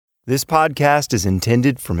This podcast is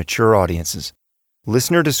intended for mature audiences.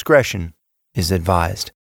 Listener discretion is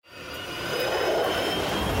advised.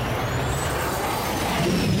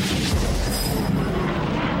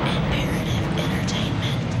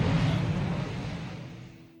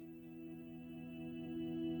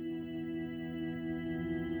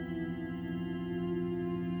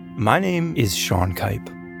 My name is Sean Kipe,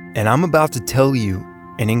 and I'm about to tell you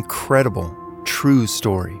an incredible, true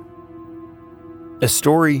story. A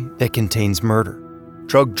story that contains murder,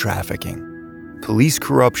 drug trafficking, police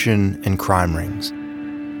corruption, and crime rings.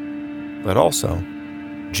 But also,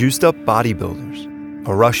 juiced-up bodybuilders,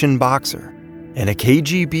 a Russian boxer, and a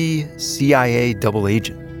KGB CIA double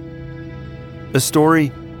agent. A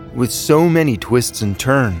story with so many twists and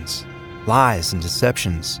turns, lies and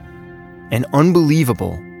deceptions, and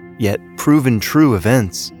unbelievable yet proven true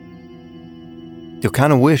events. You'll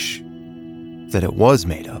kind of wish that it was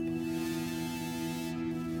made up.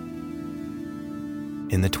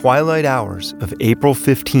 In the twilight hours of April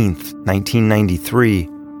 15th, 1993,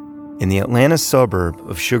 in the Atlanta suburb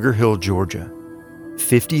of Sugar Hill, Georgia,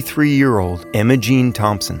 53-year-old Emma Jean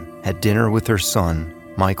Thompson had dinner with her son,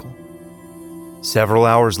 Michael. Several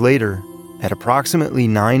hours later, at approximately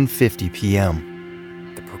 9:50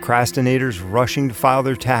 p.m., the procrastinators rushing to file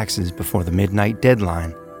their taxes before the midnight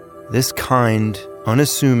deadline, this kind,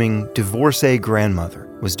 unassuming, divorcee grandmother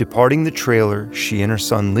was departing the trailer she and her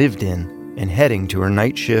son lived in and heading to her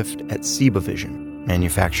night shift at Ciba Vision,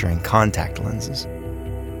 manufacturing contact lenses.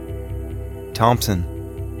 Thompson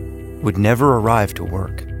would never arrive to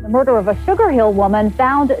work. The murder of a Sugar Hill woman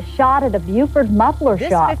found shot at a Buford muffler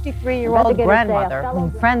shop. This 53-year-old grandmother,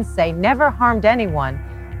 whom friends say never harmed anyone,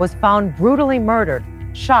 was found brutally murdered,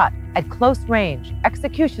 shot at close range,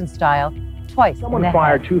 execution style, twice. Someone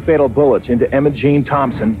fired two fatal bullets into Emma Jean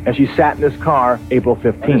Thompson as she sat in this car April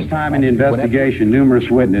 15th. At this time in the investigation, numerous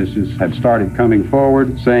witnesses had started coming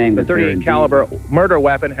forward saying the 38 caliber murder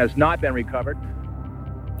weapon has not been recovered.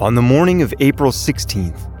 On the morning of April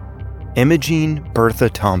 16th, Emma Jean Bertha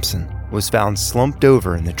Thompson was found slumped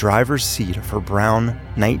over in the driver's seat of her brown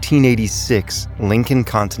 1986 Lincoln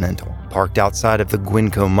Continental, parked outside of the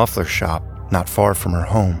Gwynco muffler shop not far from her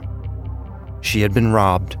home. She had been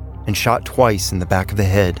robbed and shot twice in the back of the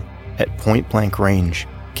head at point-blank range,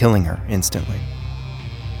 killing her instantly.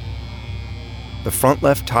 The front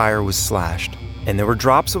left tire was slashed, and there were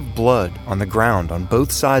drops of blood on the ground on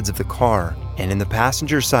both sides of the car and in the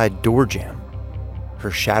passenger side door jamb.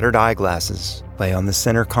 Her shattered eyeglasses lay on the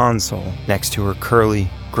center console next to her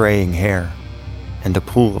curly, graying hair, and a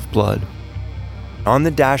pool of blood. On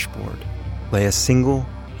the dashboard lay a single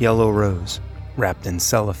yellow rose wrapped in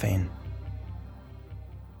cellophane.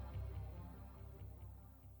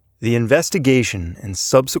 The investigation and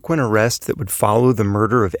subsequent arrest that would follow the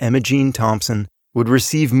murder of Emma Jean Thompson would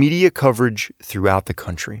receive media coverage throughout the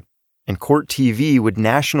country, and Court TV would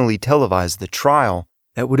nationally televise the trial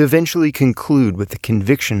that would eventually conclude with the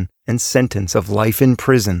conviction and sentence of life in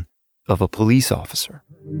prison of a police officer.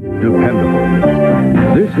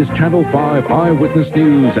 Dependable. This is Channel 5 Eyewitness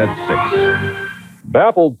News at 6.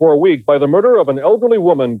 Baffled for a week by the murder of an elderly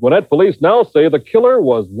woman, Gwinnett police now say the killer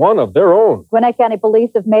was one of their own. Gwinnett County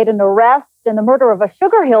Police have made an arrest in the murder of a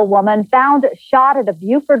Sugar Hill woman found shot at a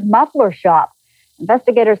Buford muffler shop.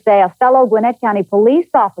 Investigators say a fellow Gwinnett County police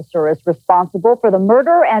officer is responsible for the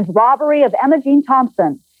murder and robbery of Emma Jean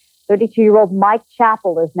Thompson. 32-year-old Mike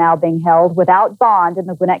Chappell is now being held without bond in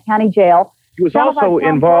the Gwinnett County Jail. He was also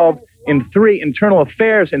involved in 3 internal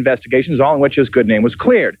affairs investigations, all in which his good name was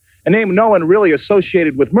cleared. A name no one really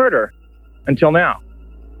associated with murder until now.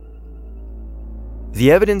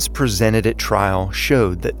 The evidence presented at trial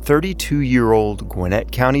showed that 32-year-old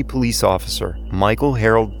Gwinnett County police officer Michael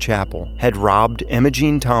Harold Chappell had robbed Emma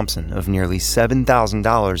Jean Thompson of nearly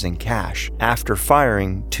 $7,000 in cash after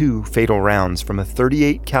firing 2 fatal rounds from a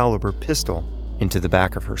 .38 caliber pistol into the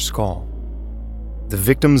back of her skull. The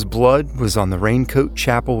victim's blood was on the raincoat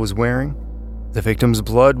Chappell was wearing. The victim's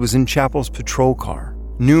blood was in Chappell's patrol car.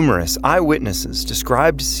 Numerous eyewitnesses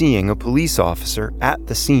described seeing a police officer at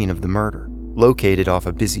the scene of the murder, located off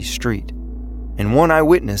a busy street. And one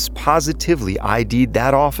eyewitness positively ID'd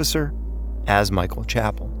that officer as Michael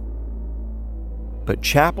Chappell. But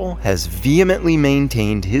Chappell has vehemently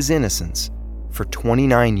maintained his innocence for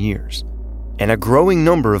 29 years, and a growing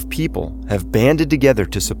number of people have banded together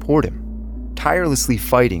to support him, tirelessly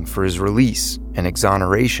fighting for his release and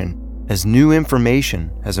exoneration as new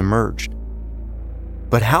information has emerged.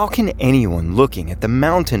 But how can anyone looking at the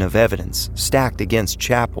mountain of evidence stacked against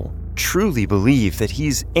Chappell truly believe that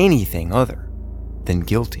he's anything other than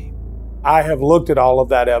guilty? I have looked at all of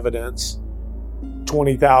that evidence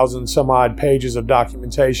 20,000 some odd pages of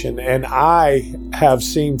documentation, and I have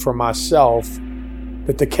seen for myself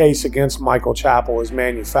that the case against Michael Chappell is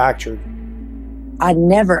manufactured. I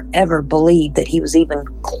never, ever believed that he was even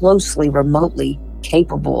closely, remotely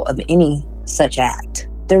capable of any such act.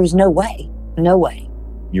 There was no way. No way.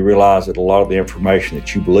 You realize that a lot of the information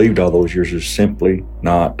that you believed all those years is simply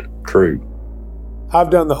not true. I've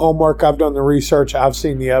done the homework, I've done the research, I've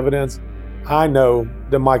seen the evidence. I know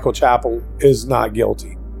that Michael Chappell is not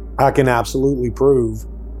guilty. I can absolutely prove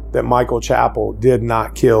that Michael Chappell did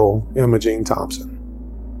not kill Imogene Thompson.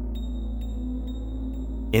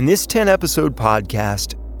 In this 10-episode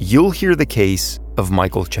podcast, you'll hear the case of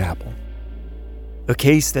Michael Chappell. A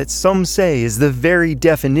case that some say is the very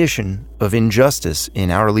definition of injustice in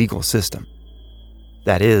our legal system.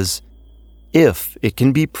 That is, if it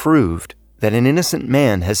can be proved that an innocent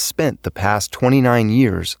man has spent the past 29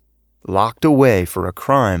 years locked away for a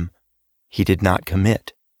crime he did not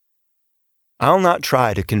commit. I'll not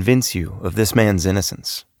try to convince you of this man's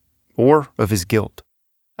innocence or of his guilt.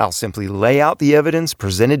 I'll simply lay out the evidence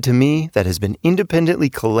presented to me that has been independently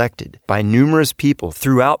collected by numerous people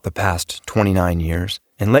throughout the past 29 years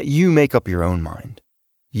and let you make up your own mind.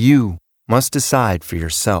 You must decide for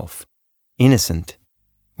yourself, innocent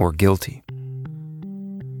or guilty.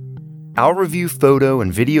 I'll review photo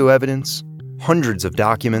and video evidence, hundreds of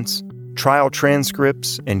documents, trial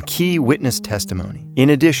transcripts, and key witness testimony, in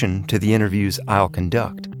addition to the interviews I'll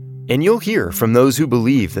conduct. And you'll hear from those who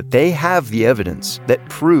believe that they have the evidence that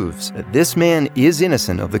proves that this man is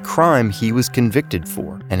innocent of the crime he was convicted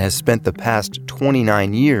for and has spent the past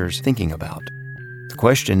 29 years thinking about. The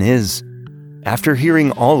question is, after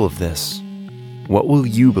hearing all of this, what will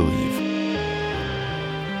you believe?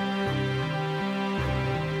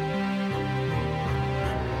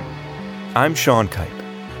 I'm Sean Kipe.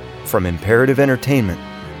 From Imperative Entertainment,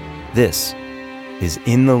 this is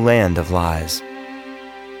In the Land of Lies.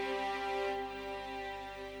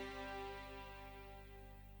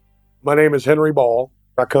 My name is Henry Ball.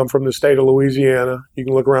 I come from the state of Louisiana. You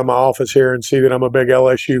can look around my office here and see that I'm a big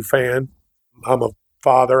LSU fan. I'm a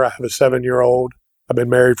father. I have a 7-year-old. I've been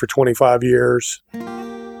married for 25 years.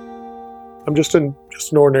 I'm just an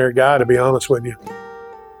ordinary guy, to be honest with you.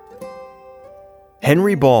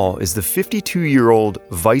 Henry Ball is the 52-year-old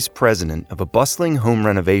vice president of a bustling home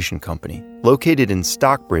renovation company located in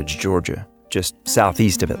Stockbridge, Georgia, just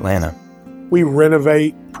southeast of Atlanta. We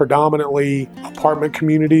renovate predominantly apartment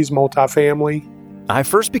communities, multifamily. I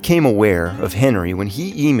first became aware of Henry when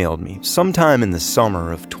he emailed me sometime in the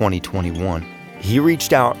summer of 2021. He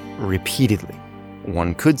reached out repeatedly,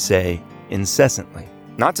 one could say incessantly,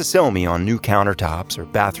 not to sell me on new countertops or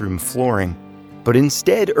bathroom flooring, but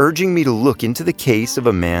instead urging me to look into the case of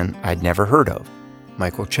a man I'd never heard of,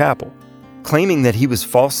 Michael Chappell. Claiming that he was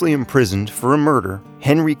falsely imprisoned for a murder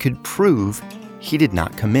Henry could prove he did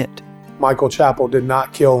not commit. Michael Chappell did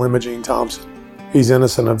not kill Imogene Thompson. He's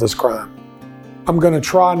innocent of this crime. I'm going to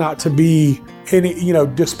try not to be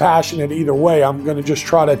dispassionate either way. I'm going to just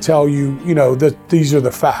try to tell you, that these are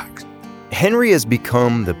the facts. Henry has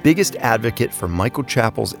become the biggest advocate for Michael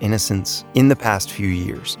Chappell's innocence in the past few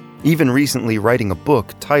years, even recently writing a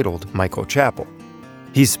book titled Michael Chappell.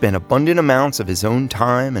 He's spent abundant amounts of his own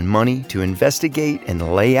time and money to investigate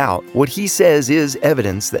and lay out what he says is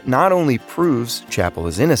evidence that not only proves Chappell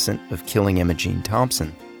is innocent of killing Imogene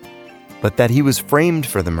Thompson, but that he was framed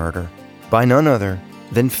for the murder by none other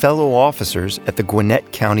than fellow officers at the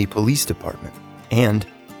Gwinnett County Police Department and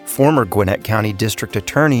former Gwinnett County District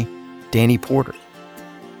Attorney Danny Porter.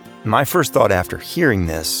 My first thought after hearing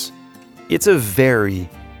this, it's a very,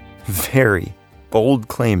 very bold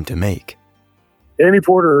claim to make. Danny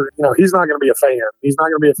Porter, he's not going to be a fan. He's not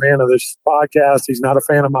going to be a fan of this podcast. He's not a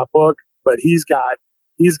fan of my book, but he's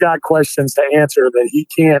got questions to answer that he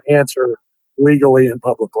can't answer legally and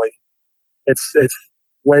publicly. It's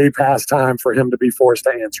way past time for him to be forced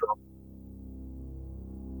to answer them.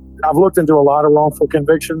 I've looked into a lot of wrongful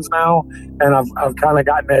convictions now, and I've kind of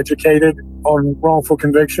gotten educated on wrongful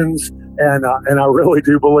convictions, and I really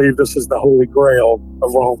do believe this is the holy grail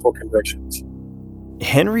of wrongful convictions.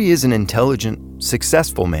 Henry is an intelligent,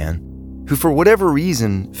 successful man who, for whatever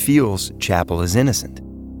reason, feels Chappell is innocent.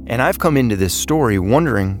 And I've come into this story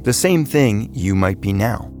wondering the same thing you might be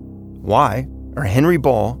now. Why are Henry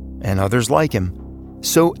Ball and others like him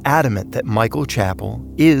so adamant that Michael Chappell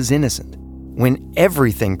is innocent, when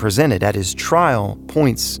everything presented at his trial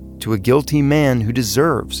points to a guilty man who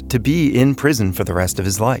deserves to be in prison for the rest of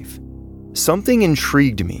his life? Something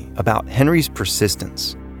intrigued me about Henry's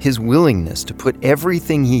persistence, his willingness to put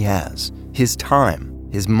everything he has, his time,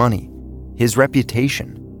 his money, his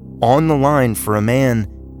reputation, on the line for a man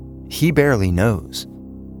he barely knows.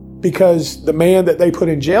 Because the man that they put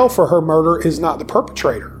in jail for her murder is not the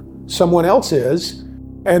perpetrator. Someone else is,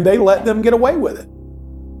 and they let them get away with it.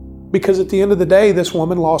 Because at the end of the day, this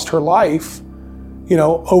woman lost her life,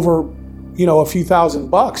 over, a few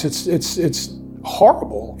 $1,000s. It's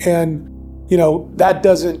horrible. And, that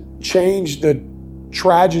doesn't change the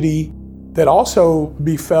tragedy that also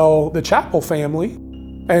befell the Chappell family.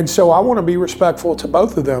 And so I want to be respectful to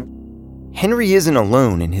both of them. Henry isn't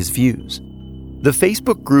alone in his views. The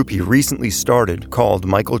Facebook group he recently started, called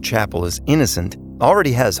Michael Chappell is Innocent,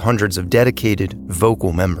 already has hundreds of dedicated,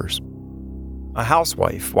 vocal members. A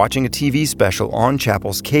housewife watching a TV special on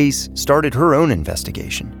Chappell's case started her own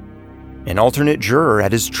investigation. An alternate juror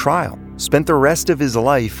at his trial spent the rest of his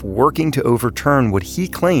life working to overturn what he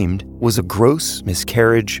claimed was a gross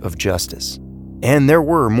miscarriage of justice. And there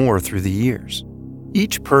were more through the years.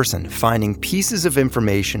 Each person finding pieces of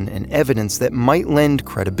information and evidence that might lend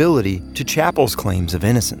credibility to Chappell's claims of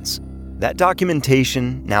innocence. That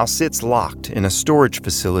documentation now sits locked in a storage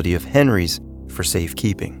facility of Henry's for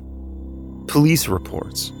safekeeping. Police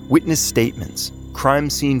reports, witness statements, crime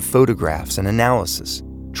scene photographs and analysis,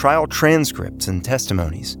 trial transcripts and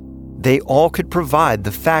testimonies. They all could provide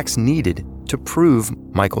the facts needed to prove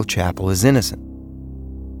Michael Chappell is innocent.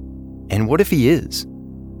 And what if he is?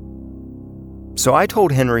 So I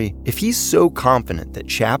told Henry, if he's so confident that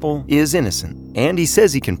Chappell is innocent, and he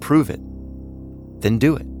says he can prove it, then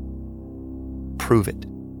do it. Prove it.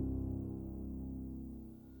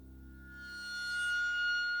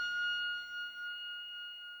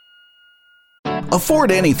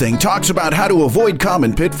 Afford Anything talks about how to avoid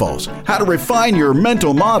common pitfalls, how to refine your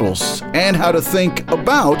mental models, and how to think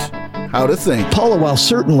about how to think. Paula, while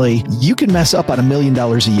certainly you can mess up on $1 million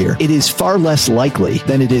a year, it is far less likely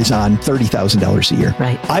than it is on $30,000 a year.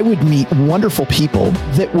 Right. I would meet wonderful people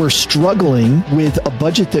that were struggling with a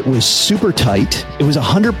budget that was super tight. It was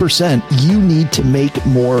 100%, you need to make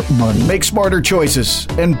more money. Make smarter choices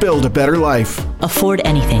and build a better life. Afford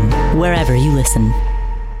Anything, wherever you listen.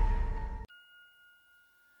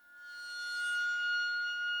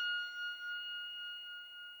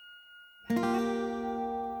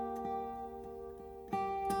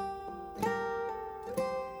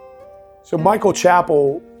 So Michael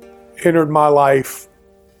Chappell entered my life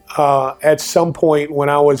at some point when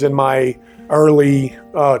I was in my early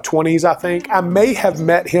 20s, I think. I may have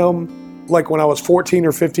met him like when I was 14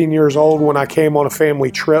 or 15 years old when I came on a family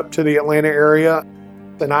trip to the Atlanta area.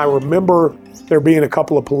 And I remember there being a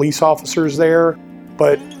couple of police officers there,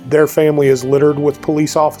 but their family is littered with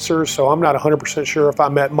police officers, so I'm not 100% sure if I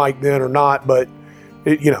met Mike then or not, but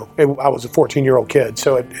I was a 14-year-old kid,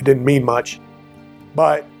 so it didn't mean much.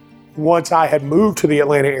 But once I had moved to the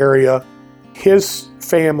Atlanta area, his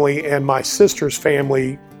family and my sister's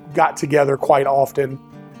family got together quite often.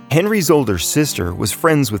 Henry's older sister was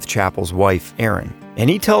friends with Chappell's wife, Erin, and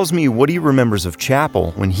he tells me what he remembers of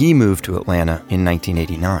Chappell when he moved to Atlanta in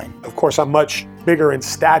 1989. Of course, I'm much bigger in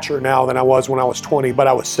stature now than I was when I was 20, but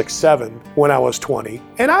I was 6'7" when I was 20.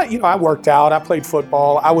 And I worked out, I played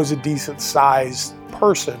football, I was a decent-sized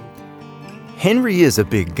person. Henry is a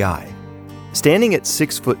big guy. Standing at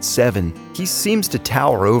 6'7", he seems to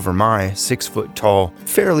tower over my 6-foot-tall,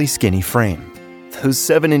 fairly skinny frame. Those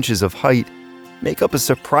 7 inches of height make up a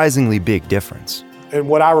surprisingly big difference. And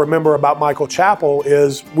what I remember about Michael Chappell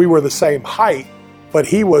is we were the same height, but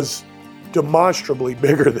he was demonstrably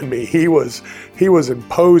bigger than me. He was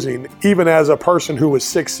imposing. Even as a person who was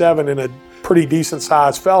 6'7" and a pretty decent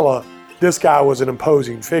sized fella, this guy was an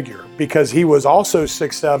imposing figure because he was also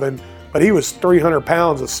 6'7", but he was 300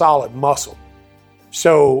 pounds of solid muscle.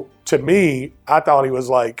 So to me, I thought he was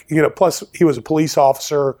like, plus he was a police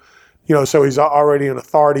officer, so he's already an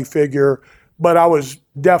authority figure, but I was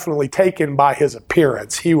definitely taken by his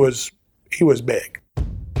appearance. He was big.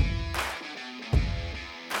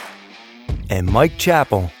 And Mike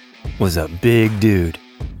Chappell was a big dude,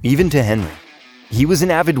 even to Henry. He was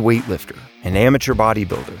an avid weightlifter, an amateur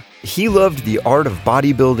bodybuilder. He loved the art of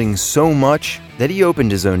bodybuilding so much that he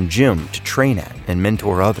opened his own gym to train at and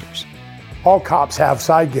mentor others. All cops have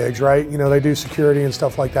side gigs, right? They do security and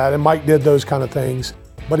stuff like that, and Mike did those kind of things,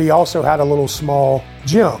 but he also had a little small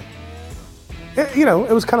gym. It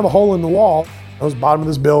was kind of a hole in the wall. It was the bottom of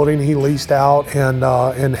this building he leased out and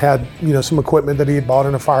had, some equipment that he had bought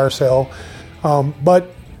in a fire sale.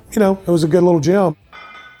 But it was a good little gym.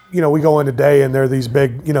 We go in today and there are these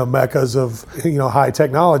big, meccas of, high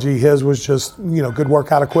technology. His was just, good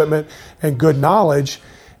workout equipment and good knowledge.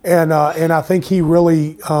 And I think he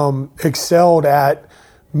really excelled at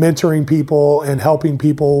mentoring people and helping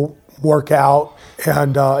people work out.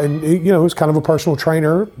 And he was kind of a personal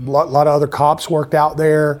trainer. A lot of other cops worked out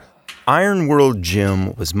there. Iron World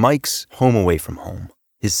Gym was Mike's home away from home,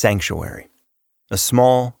 his sanctuary. A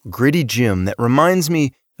small, gritty gym that reminds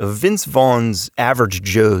me of Vince Vaughn's Average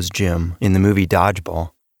Joe's gym in the movie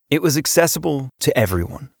Dodgeball. It was accessible to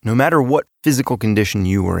everyone, no matter what physical condition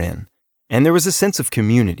you were in. And there was a sense of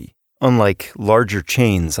community, unlike larger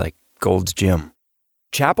chains like Gold's Gym.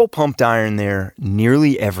 Chappell pumped iron there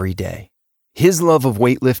nearly every day. His love of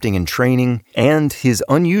weightlifting and training, and his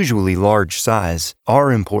unusually large size,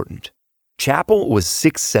 are important. Chappell was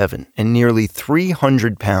 6'7" and nearly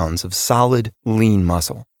 300 pounds of solid, lean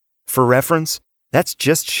muscle. For reference, that's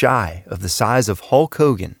just shy of the size of Hulk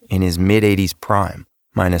Hogan in his mid-80s prime,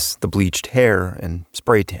 minus the bleached hair and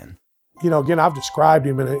spray tan. Again, I've described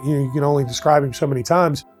him, and you can only describe him so many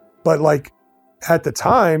times, but at the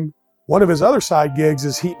time, one of his other side gigs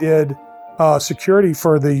is he did security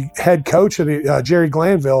for the head coach of the Jerry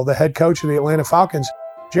Glanville, the head coach of the Atlanta Falcons.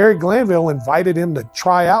 Jerry Glanville invited him to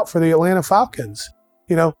try out for the Atlanta Falcons.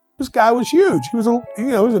 This guy was huge. He was an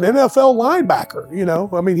NFL linebacker.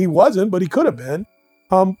 He wasn't, but he could have been.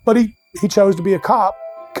 But he chose to be a cop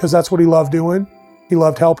because that's what he loved doing. He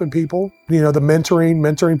loved helping people. The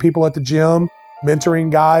mentoring people at the gym, mentoring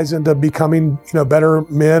guys into becoming better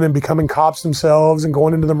men and becoming cops themselves and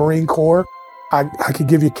going into the Marine Corps. I could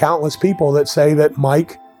give you countless people that say that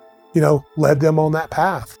Mike, led them on that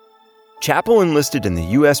path. Chappell enlisted in the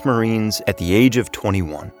U.S. Marines at the age of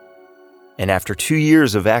 21. And after 2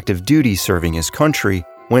 years of active duty serving his country,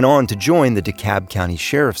 went on to join the DeKalb County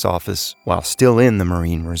Sheriff's Office while still in the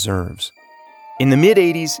Marine Reserves. In the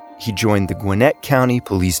mid-'80s, he joined the Gwinnett County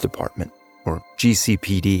Police Department, or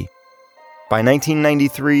GCPD. By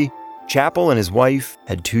 1993, Chappell and his wife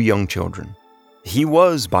had 2 young children. He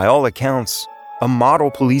was, by all accounts, a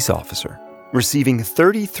model police officer, receiving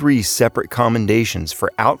 33 separate commendations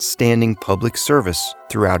for outstanding public service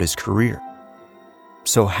throughout his career.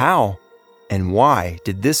 So how and why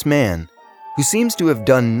did this man, who seems to have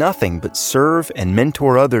done nothing but serve and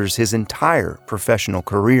mentor others his entire professional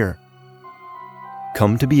career,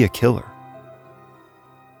 come to be a killer?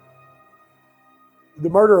 The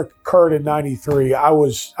murder occurred in 93.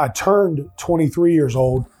 I turned 23 years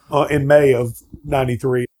old in May of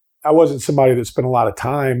 93. I wasn't somebody that spent a lot of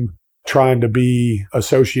time trying to be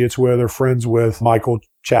associates with or friends with Michael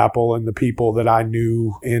Chappell and the people that I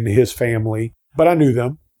knew in his family, but I knew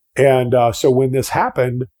them. And so when this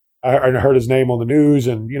happened, I heard his name on the news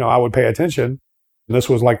and, I would pay attention. And this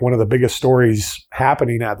was one of the biggest stories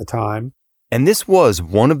happening at the time. And this was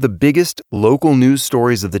one of the biggest local news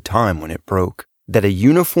stories of the time when it broke, that a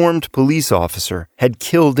uniformed police officer had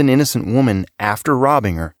killed an innocent woman after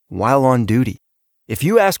robbing her while on duty. If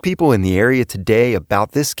you ask people in the area today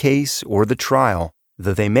about this case or the trial,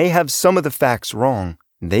 though they may have some of the facts wrong,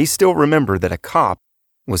 they still remember that a cop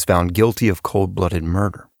was found guilty of cold-blooded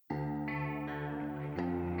murder.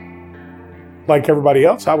 Like everybody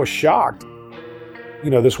else, I was shocked.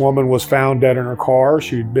 This woman was found dead in her car.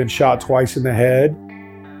 She'd been shot twice in the head.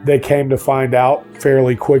 They came to find out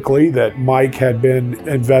fairly quickly that Mike had been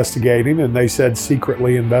investigating, and they said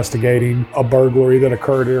secretly investigating a burglary that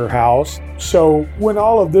occurred at her house. So when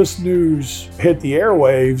all of this news hit the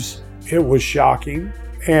airwaves, it was shocking,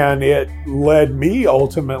 and it led me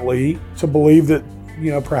ultimately to believe that,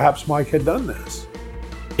 perhaps Mike had done this.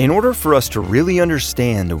 In order for us to really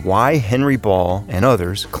understand why Henry Ball and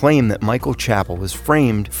others claim that Michael Chappell was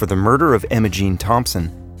framed for the murder of Emma Jean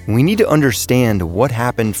Thompson, we need to understand what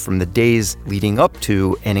happened from the days leading up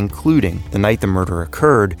to and including the night the murder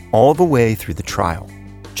occurred, all the way through the trial.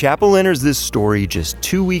 Chappell enters this story just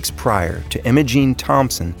 2 weeks prior to Emma Jean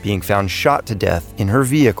Thompson being found shot to death in her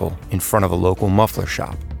vehicle in front of a local muffler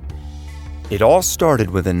shop. It all started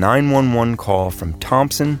with a 911 call from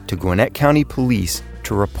Thompson to Gwinnett County Police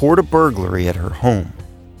to report a burglary at her home.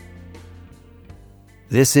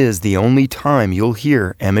 This is the only time you'll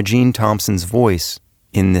hear Emma Jean Thompson's voice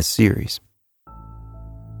in this series.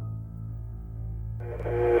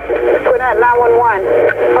 Gwinnett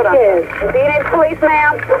 911. Hold on. Yes. Do you need police,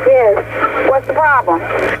 ma'am? Yes. What's the problem?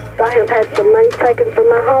 I have had some money taken from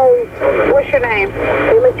my home. What's your name?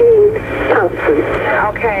 Emma Jean Thompson.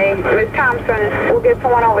 Okay, Miss Thompson, we'll get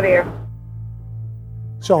someone over there.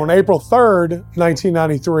 So on April 3rd,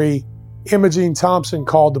 1993, Emma Jean Thompson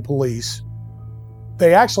called the police.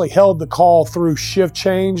 They actually held the call through shift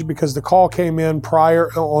change because the call came in prior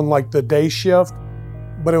on the day shift,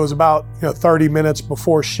 but it was about 30 minutes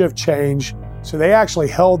before shift change. So they actually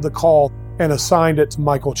held the call and assigned it to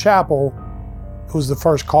Michael Chappell. It was the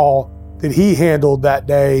first call that he handled that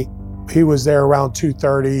day. He was there around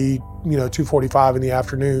 2:30, 2:45 in the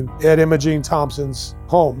afternoon at Emma Jean Thompson's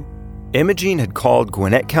home. Imogene had called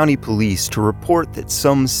Gwinnett County Police to report that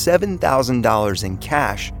some $7,000 in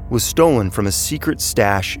cash was stolen from a secret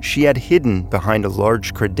stash she had hidden behind a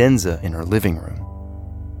large credenza in her living room.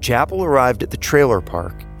 Chappell arrived at the trailer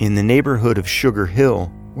park in the neighborhood of Sugar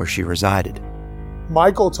Hill, where she resided.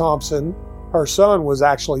 Michael Thompson, her son, was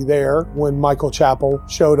actually there when Michael Chappell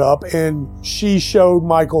showed up, and she showed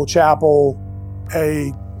Michael Chappell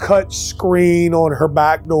a cut screen on her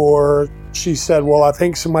back door. She said, well, I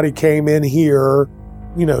think somebody came in here,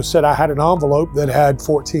 said I had an envelope that had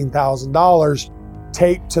 $14,000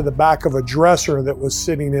 taped to the back of a dresser that was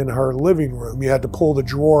sitting in her living room. You had to pull the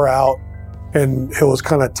drawer out, and it was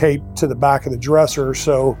kind of taped to the back of the dresser.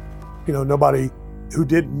 So, nobody who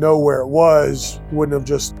didn't know where it was wouldn't have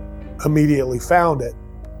just immediately found it.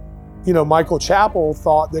 Michael Chappell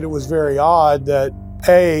thought that it was very odd that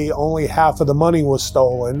A, only half of the money was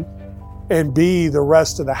stolen, and B, the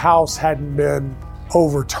rest of the house hadn't been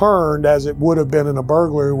overturned as it would have been in a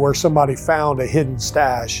burglary where somebody found a hidden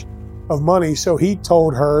stash of money. So he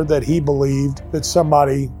told her that he believed that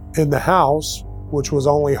somebody in the house, which was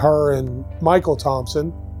only her and Michael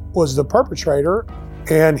Thompson, was the perpetrator,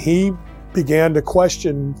 and he began to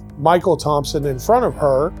question Michael Thompson in front of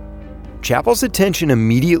her. Chappell's attention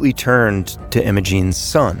immediately turned to Imogene's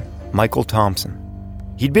son, Michael Thompson.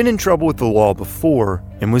 He'd been in trouble with the law before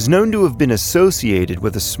and was known to have been associated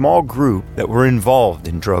with a small group that were involved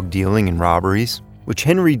in drug dealing and robberies, which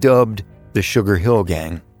Henry dubbed the Sugar Hill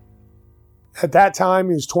Gang. At that time,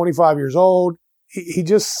 he was 25 years old. He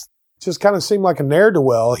just kind of seemed like a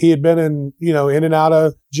ne'er-do-well. He had been in and out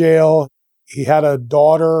of jail. He had a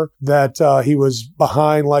daughter that he was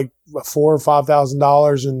behind like $4,000 or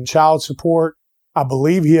 $5,000 in child support. I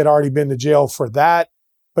believe he had already been to jail for that.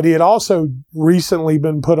 But he had also recently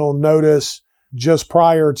been put on notice just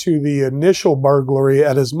prior to the initial burglary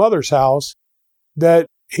at his mother's house that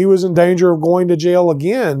he was in danger of going to jail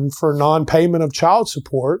again for non-payment of child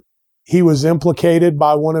support. He was implicated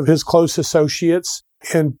by one of his close associates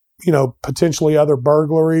in, potentially other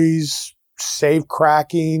burglaries, safe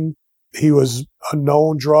cracking. He was a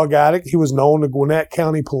known drug addict. He was known to Gwinnett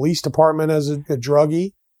County Police Department as a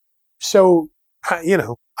druggie. So,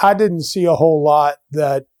 I didn't see a whole lot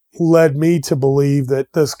that led me to believe that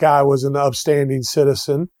this guy was an upstanding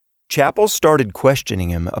citizen. Chappell started questioning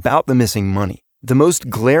him about the missing money, the most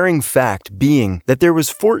glaring fact being that there was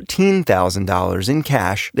 $14,000 in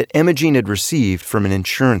cash that Imogene had received from an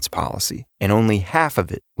insurance policy, and only half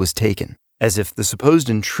of it was taken, as if the supposed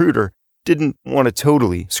intruder didn't want to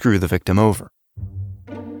totally screw the victim over.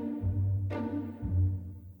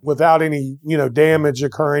 Without any, damage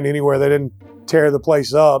occurring anywhere, they didn't tear the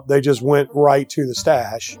place up. They just went right to the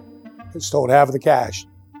stash and stole half of the cash.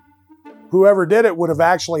 Whoever did it would have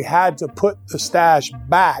actually had to put the stash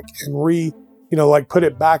back and put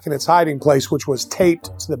it back in its hiding place, which was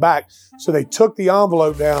taped to the back. So they took the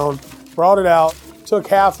envelope down, brought it out, took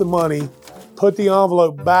half the money, put the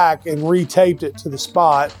envelope back and retaped it to the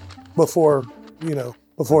spot before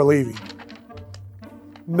leaving.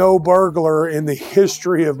 No burglar in the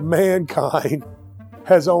history of mankind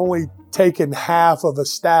has only taken half of a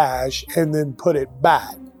stash and then put it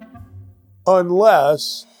back,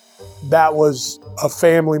 unless that was a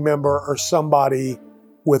family member or somebody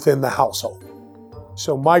within the household.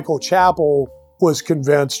 So Michael Chappell was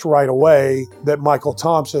convinced right away that Michael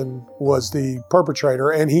Thompson was the perpetrator,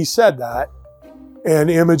 and he said that.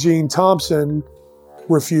 And Imogene Thompson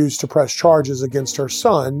refused to press charges against her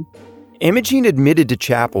son. Imogene admitted to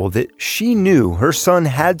Chappell that she knew her son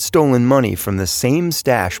had stolen money from the same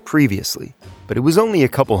stash previously, but it was only a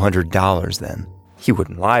couple $100 then. He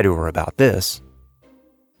wouldn't lie to her about this.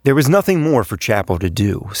 There was nothing more for Chappell to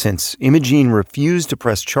do, since Imogene refused to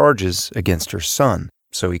press charges against her son,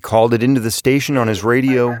 so he called it into the station on his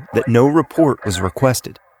radio that no report was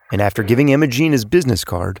requested, and after giving Imogene his business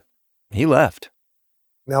card, he left.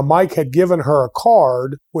 Now, Mike had given her a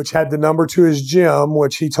card which had the number to his gym,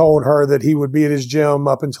 which he told her that he would be at his gym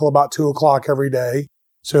up until about 2 o'clock every day.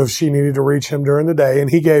 So if she needed to reach him during the day,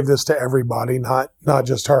 and he gave this to everybody, not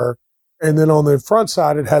just her. And then on the front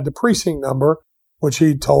side, it had the precinct number, which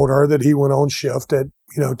he told her that he went on shift at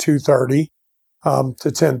 2:30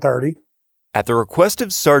 to 10:30. At the request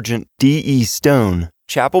of Sergeant D.E. Stone,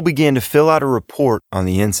 Chappell began to fill out a report on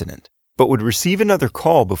the incident, but would receive another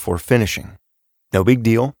call before finishing. No big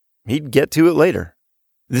deal. He'd get to it later.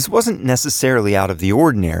 This wasn't necessarily out of the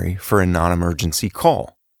ordinary for a non-emergency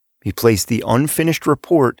call. He placed the unfinished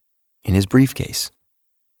report in his briefcase.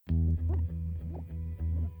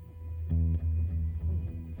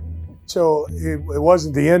 So it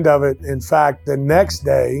wasn't the end of it. In fact, the next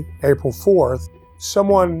day, April 4th,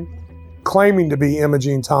 someone claiming to be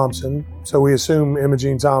Imogene Thompson, so we assume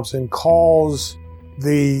Imogene Thompson, calls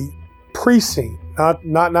the precinct, not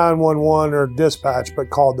 911 or dispatch, but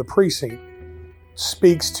called the precinct,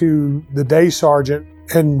 speaks to the day sergeant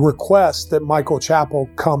and requests that Michael Chappell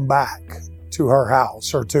come back to her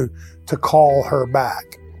house or to call her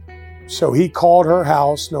back. So he called her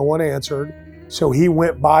house, no one answered, so he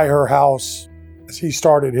went by her house as he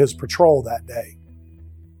started his patrol that day.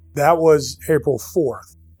 That was April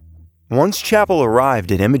 4th. Once Chappell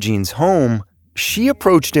arrived at Imogene's home, she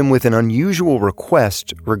approached him with an unusual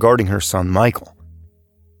request regarding her son Michael.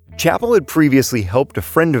 Chappell had previously helped a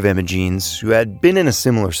friend of Imogene's who had been in a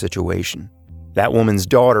similar situation. That woman's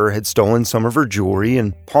daughter had stolen some of her jewelry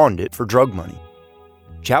and pawned it for drug money.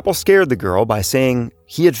 Chappell scared the girl by saying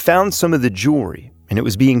he had found some of the jewelry and it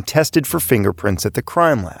was being tested for fingerprints at the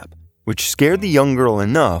crime lab, which scared the young girl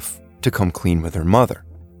enough to come clean with her mother.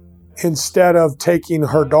 Instead of taking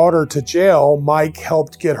her daughter to jail, Mike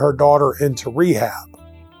helped get her daughter into rehab.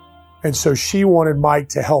 And so she wanted Mike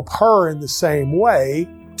to help her in the same way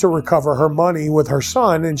to recover her money with her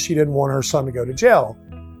son, and she didn't want her son to go to jail.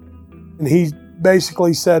 And he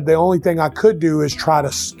basically said, the only thing I could do is try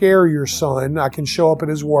to scare your son. I can show up at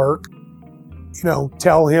his work,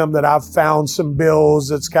 tell him that I've found some bills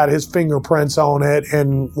that's got his fingerprints on it,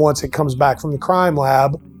 and once it comes back from the crime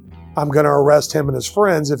lab, I'm going to arrest him and his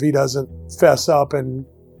friends if he doesn't fess up and,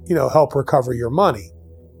 help recover your money.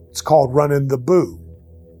 It's called running the boo.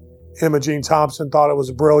 Imogene Thompson thought it was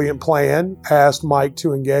a brilliant plan, asked Mike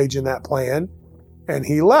to engage in that plan, and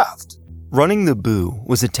he left. Running the boo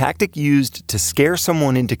was a tactic used to scare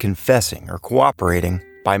someone into confessing or cooperating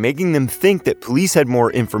by making them think that police had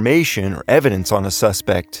more information or evidence on a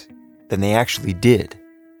suspect than they actually did.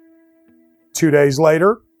 2 days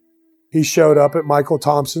later, he showed up at Michael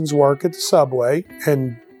Thompson's work at the subway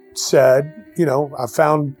and said, I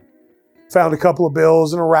found a couple of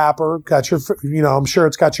bills in a wrapper, I'm sure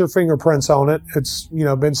it's got your fingerprints on it. It's,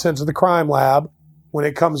 been sent to the crime lab. When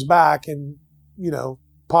it comes back and,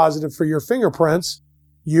 positive for your fingerprints,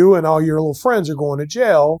 you and all your little friends are going to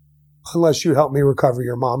jail unless you help me recover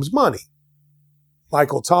your mom's money.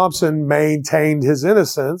 Michael Thompson maintained his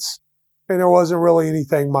innocence, and there wasn't really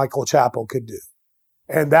anything Michael Chappell could do.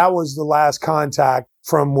 And that was the last contact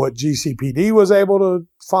from what GCPD was able to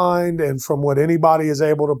find and from what anybody is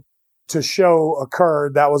able to show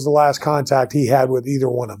occurred. That was the last contact he had with either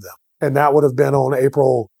one of them. And that would have been on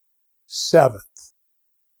April 7th,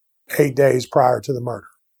 8 days prior to the murder.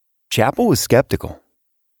 Chappell was skeptical.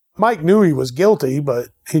 Mike knew he was guilty, but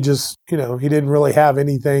he just, he didn't really have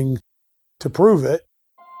anything to prove it.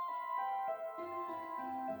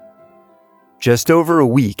 Just over a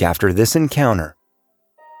week after this encounter,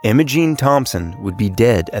 Imogene Thompson would be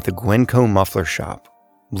dead at the Gwenco muffler shop,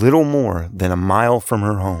 little more than a mile from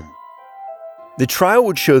her home. The trial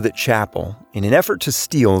would show that Chappell, in an effort to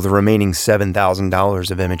steal the remaining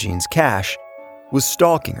 $7,000 of Imogene's cash, was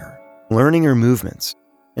stalking her, learning her movements,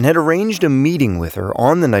 and had arranged a meeting with her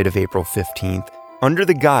on the night of April 15th under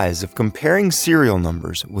the guise of comparing serial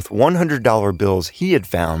numbers with $100 bills he had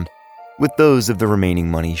found with those of the remaining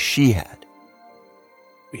money she had.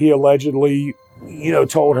 He allegedly,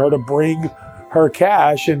 told her to bring her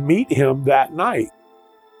cash and meet him that night.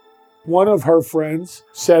 One of her friends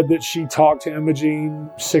said that she talked to Imogene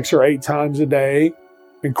 6 or 8 times a day,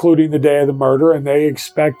 including the day of the murder, and they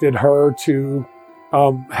expected her to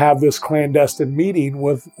have this clandestine meeting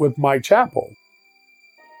with Mike Chappell.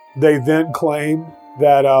 They then claimed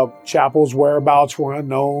that Chappell's whereabouts were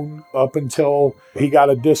unknown up until he got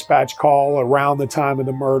a dispatch call around the time of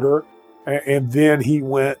the murder, and then he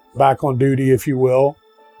went back on duty, if you will.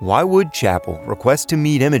 Why would Chappell request to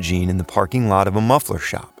meet Imogene in the parking lot of a muffler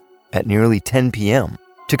shop at nearly 10 p.m.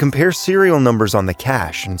 to compare serial numbers on the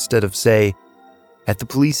cash instead of, say, at the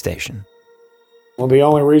police station? Well, the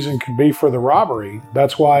only reason could be for the robbery.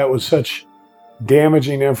 That's why it was such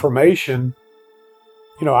damaging information.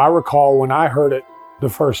 I recall when I heard it the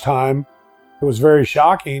first time, it was very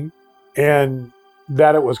shocking, and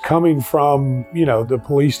that it was coming from, the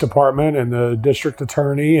police department and the district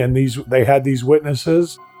attorney, and they had these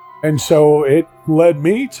witnesses. And so it led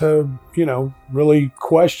me to, really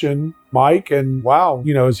question Mike and, wow,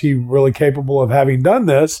 is he really capable of having done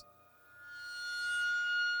this?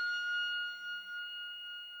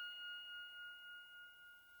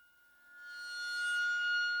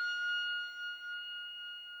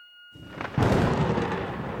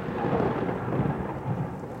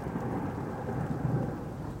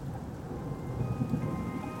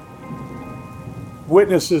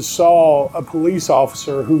 Witnesses saw a police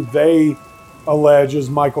officer who they allege is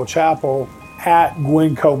Michael Chappell at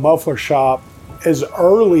Gwenco Muffler Shop as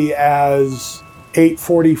early as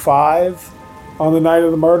 8:45 on the night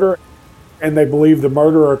of the murder, and they believe the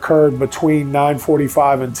murder occurred between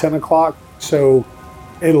 9:45 and 10 o'clock, so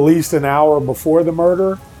at least an hour before the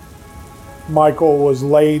murder. Michael was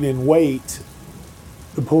laying in wait.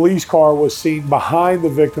 The police car was seen behind the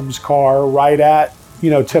victim's car right at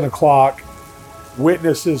 10 o'clock.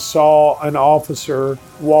 Witnesses saw an officer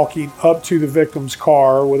walking up to the victim's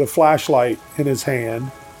car with a flashlight in his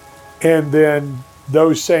hand. And then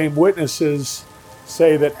those same witnesses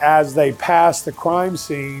say that as they passed the crime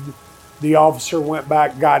scene, the officer went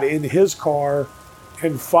back, got in his car,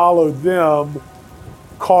 and followed them,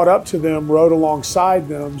 caught up to them, rode alongside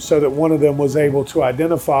them so that one of them was able to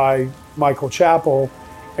identify Michael Chappell,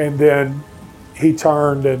 and then he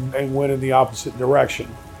turned and went in the opposite direction.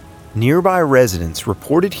 Nearby residents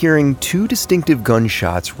reported hearing two distinctive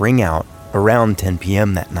gunshots ring out around 10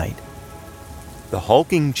 p.m. that night. The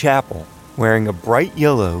hulking Chappell, wearing a bright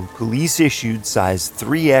yellow police-issued size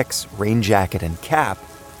 3X rain jacket and cap,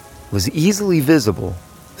 was easily visible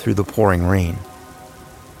through the pouring rain.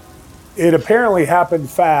 It apparently happened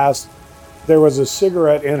fast. There was a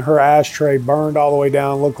cigarette in her ashtray, burned all the way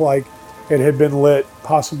down, looked like it had been lit,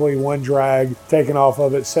 possibly one drag taken off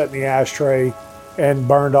of it, set in the ashtray, and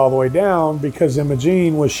burned all the way down because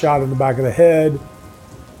Imogene was shot in the back of the head.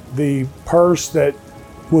 The purse that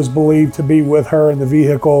was believed to be with her in the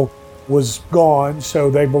vehicle was gone, so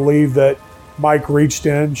they believe that Mike reached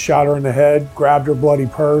in, shot her in the head, grabbed her bloody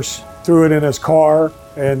purse, threw it in his car,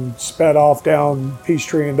 and sped off down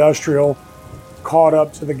Peachtree Industrial, caught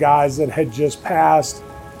up to the guys that had just passed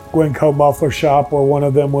Gwenco Muffler Shop, where one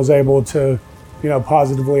of them was able to,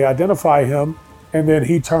 positively identify him. And then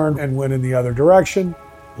he turned and went in the other direction.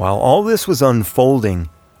 While all this was unfolding,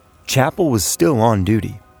 Chappell was still on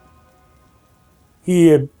duty.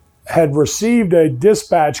 He had received a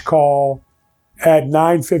dispatch call at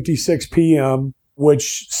 9:56 p.m.,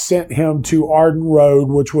 which sent him to Arden Road,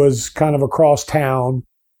 which was kind of across town.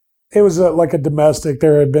 It was like a domestic.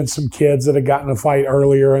 There had been some kids that had gotten in a fight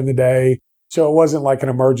earlier in the day, so it wasn't like an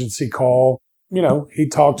emergency call. He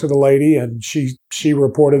talked to the lady, and she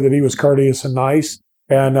reported that he was courteous and nice,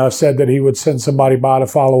 and said that he would send somebody by to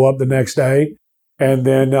follow up the next day. And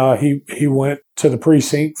then he went to the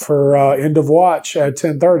precinct for end of watch at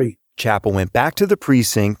 10:30. Chappell went back to the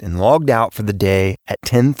precinct and logged out for the day at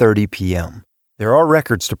 10:30 p.m. There are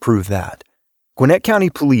records to prove that. Gwinnett County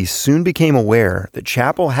Police soon became aware that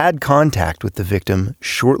Chappell had contact with the victim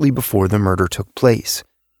shortly before the murder took place,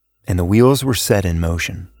 and the wheels were set in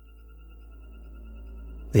motion.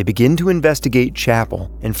 They begin to investigate Chappell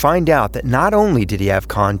and find out that not only did he have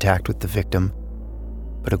contact with the victim,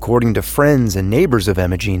 but according to friends and neighbors of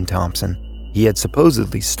Imogene Thompson, he had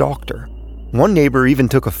supposedly stalked her. One neighbor even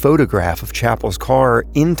took a photograph of Chappell's car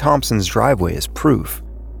in Thompson's driveway as proof.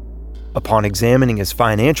 Upon examining his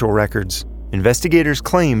financial records, investigators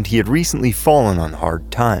claimed he had recently fallen on hard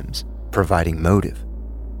times, providing motive.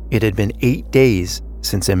 It had been 8 days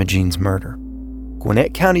since Imogene's murder.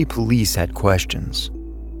 Gwinnett County Police had questions.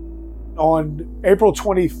 On April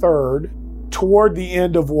 23rd, toward the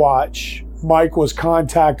end of watch, Mike was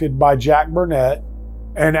contacted by Jack Burnett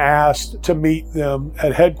and asked to meet them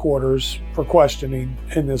at headquarters for questioning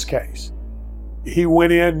in this case. He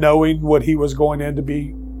went in knowing what he was going in to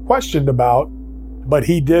be questioned about, but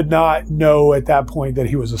he did not know at that point that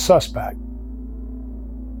he was a suspect.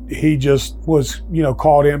 He just was,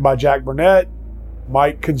 called in by Jack Burnett.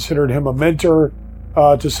 Mike considered him a mentor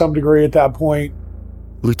to some degree at that point.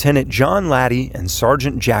 Lieutenant John Laddie and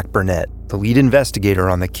Sergeant Jack Burnett, the lead investigator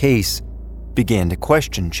on the case, began to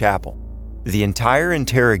question Chappell. The entire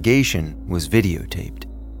interrogation was videotaped.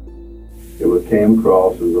 It came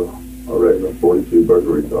across as a regular 42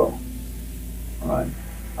 burglary call. All right.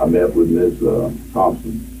 I met with Ms.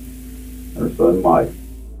 Thompson and her son Mike.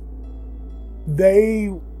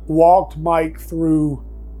 They walked Mike through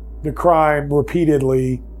the crime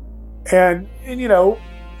repeatedly, and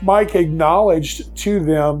Mike acknowledged to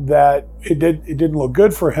them that it didn't look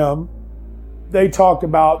good for him. They talked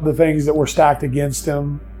about the things that were stacked against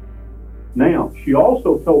him. Now, she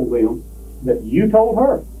also told them that you told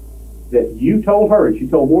her, and she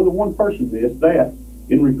told more than one person this, that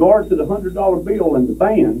in regard to the $100 bill and the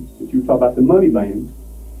band, that you were talking about the money band,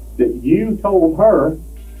 that you told her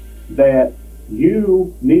that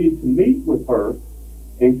you needed to meet with her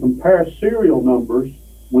and compare serial numbers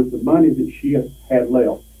with the money that she had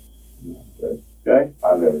left. Okay?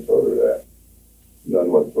 I never told her that.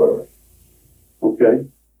 None whatsoever. Okay.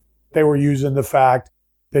 They were using the fact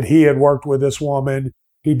that he had worked with this woman.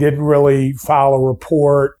 He didn't really file a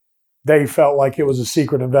report. They felt like it was a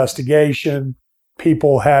secret investigation.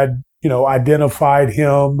 People had identified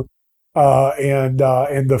him, and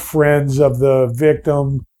the friends of the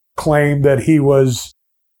victim claimed that he was,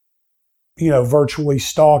 virtually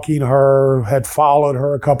stalking her, had followed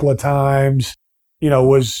her a couple of times,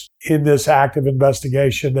 was in this active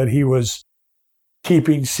investigation that he was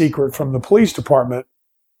keeping secret from the police department.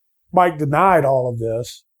 Mike denied all of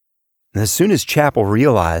this. And as soon as Chappell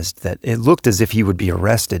realized that it looked as if he would be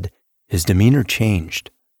arrested, his demeanor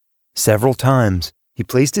changed. Several times, he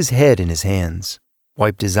placed his head in his hands,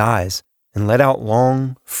 wiped his eyes, and let out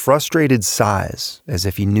long, frustrated sighs as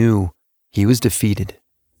if he knew he was defeated.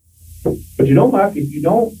 But Mike, if you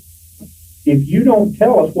don't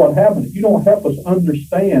tell us what happened, if you don't help us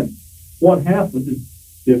understand what happened,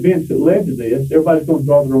 the events that led to this, everybody's going to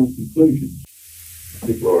draw their own conclusions.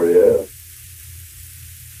 Gloria,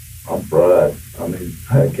 I'm fried. I mean,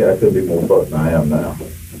 I could be more fucked than I am now.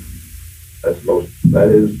 That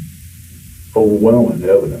is overwhelming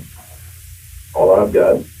evidence. All I've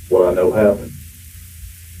got is what I know happened.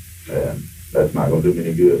 And that's not going to do me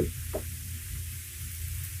any good.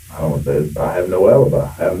 I have no alibi.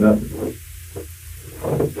 I have nothing.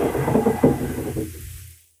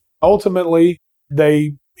 Ultimately,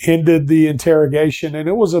 they ended the interrogation, and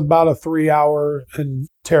it was about a 3-hour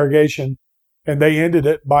interrogation, and they ended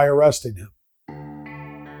it by arresting him.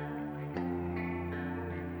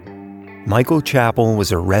 Michael Chappell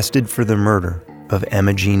was arrested for the murder of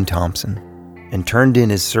Emma Jean Thompson and turned in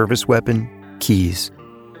his service weapon, keys,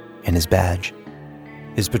 and his badge.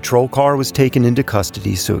 His patrol car was taken into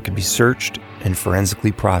custody so it could be searched and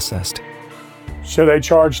forensically processed. So they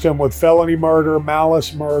charged him with felony murder,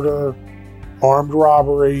 malice murder, armed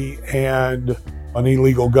robbery, and an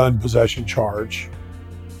illegal gun possession charge.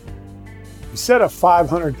 He set a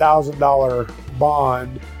 $500,000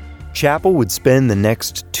 bond. Chappell would spend the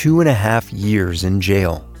next 2.5 years in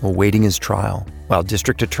jail awaiting his trial, while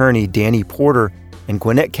District Attorney Danny Porter and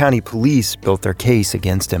Gwinnett County Police built their case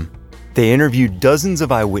against him. They interviewed dozens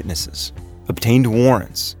of eyewitnesses, obtained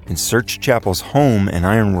warrants, and searched Chappell's home and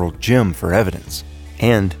Iron World gym for evidence,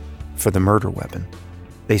 and for the murder weapon.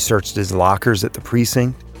 They searched his lockers at the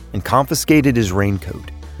precinct and confiscated his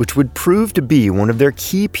raincoat, which would prove to be one of their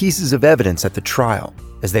key pieces of evidence at the trial,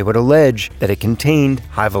 as they would allege that it contained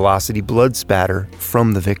high-velocity blood spatter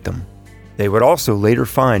from the victim. They would also later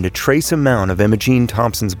find a trace amount of Emma Jean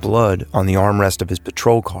Thompson's blood on the armrest of his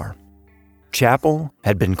patrol car. Chappell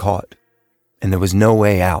had been caught, and there was no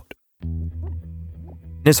way out.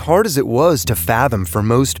 And as hard as it was to fathom for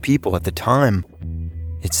most people at the time,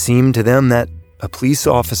 it seemed to them that a police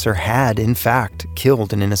officer had, in fact,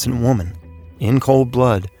 killed an innocent woman in cold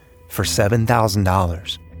blood for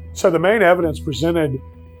 $7,000. So the main evidence presented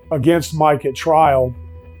against Mike at trial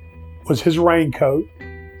was his raincoat.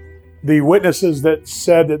 The witnesses that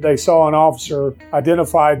said that they saw an officer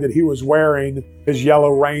identified that he was wearing his yellow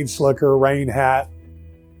rain slicker, rain hat.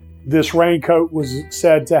 This raincoat was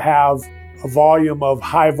said to have a volume of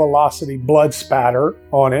high-velocity blood spatter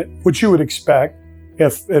on it, which you would expect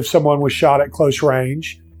if someone was shot at close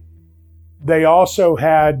range. They also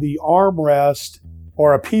had the armrest,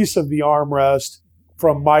 or a piece of the armrest,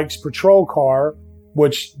 from Mike's patrol car,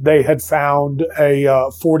 which they had found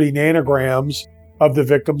 40 nanograms of the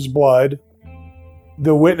victim's blood.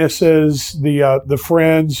 The witnesses, the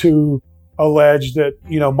friends who alleged that,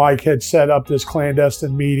 Mike had set up this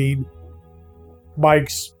clandestine meeting,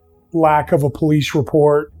 Mike's lack of a police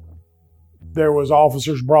report. There was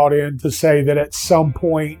officers brought in to say that at some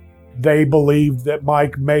point they believed that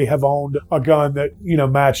Mike may have owned a gun that,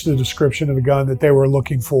 matched the description of the gun that they were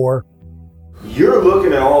looking for. You're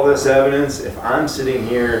looking at all this evidence. If I'm sitting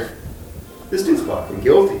here, this dude's fucking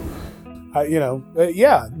guilty.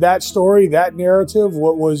 That story, that narrative,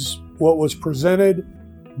 what was presented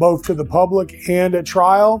both to the public and at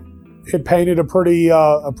trial, it painted a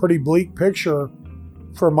pretty bleak picture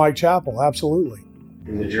for Mike Chappell. Absolutely.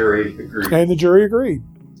 And the jury agreed.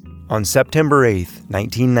 On September 8th,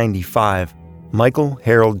 1995, Michael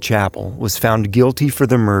Harold Chappell was found guilty for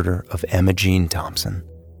the murder of Emma Jean Thompson,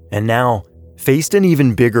 and now faced an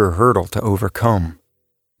even bigger hurdle to overcome.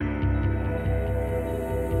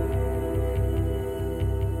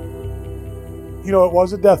 It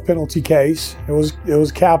was a death penalty case. It was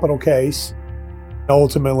a capital case.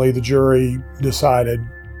 Ultimately, the jury decided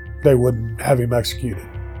they wouldn't have him executed.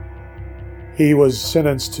 He was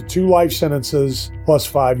sentenced to 2 life sentences plus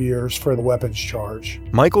 5 years for the weapons charge.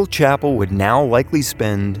 Michael Chappell would now likely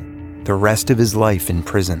spend the rest of his life in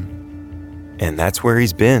prison. And that's where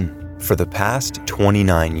he's been for the past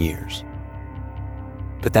 29 years.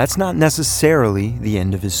 But that's not necessarily the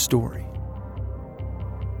end of his story.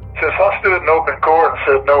 Since I stood in open court and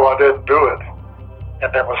said, no, I didn't do it,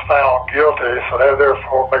 and then was found guilty, so that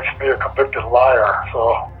therefore makes me a convicted liar.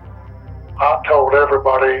 So I told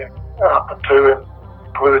everybody up to,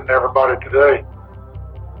 including everybody today,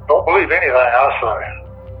 don't believe anything I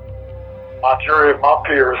say. My jury of my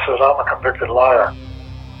peers says I'm a convicted liar.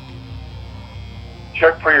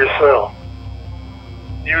 Check for yourself.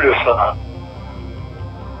 You decide.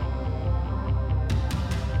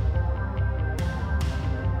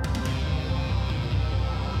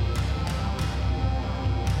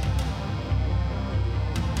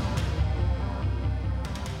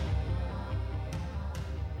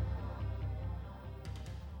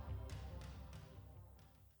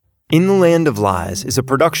 In the Land of Lies is a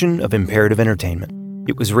production of Imperative Entertainment.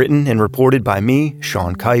 It was written and reported by me,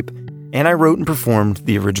 Sean Kipe, and I wrote and performed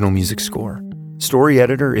the original music score. Story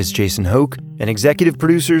editor is Jason Hoke, and executive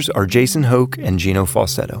producers are Jason Hoke and Gino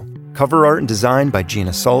Falsetto. Cover art and design by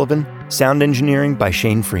Gina Sullivan, sound engineering by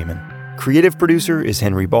Shane Freeman. Creative producer is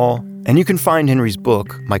Henry Ball, and you can find Henry's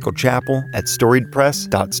book, Michael Chappell, at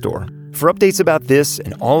storiedpress.store. For updates about this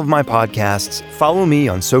and all of my podcasts, follow me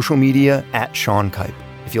on social media at Sean Kipe.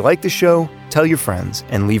 If you like the show, tell your friends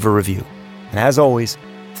and leave a review. And as always,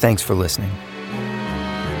 thanks for listening.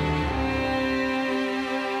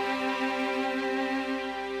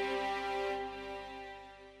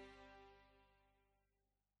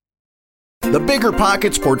 The Bigger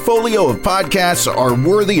Pockets portfolio of podcasts are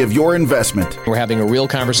worthy of your investment. We're having a real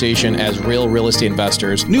conversation as real estate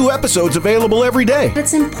investors. New episodes available every day.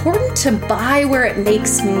 It's important to buy where it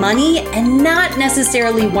makes money and not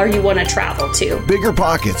necessarily where you want to travel to. Bigger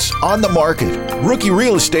Pockets, On the Market, Rookie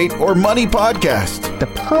Real Estate, or Money Podcast. The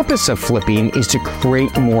purpose of flipping is to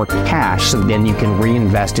create more cash so then you can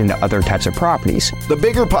reinvest into other types of properties. The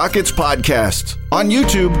Bigger Pockets Podcast on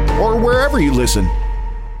YouTube or wherever you listen.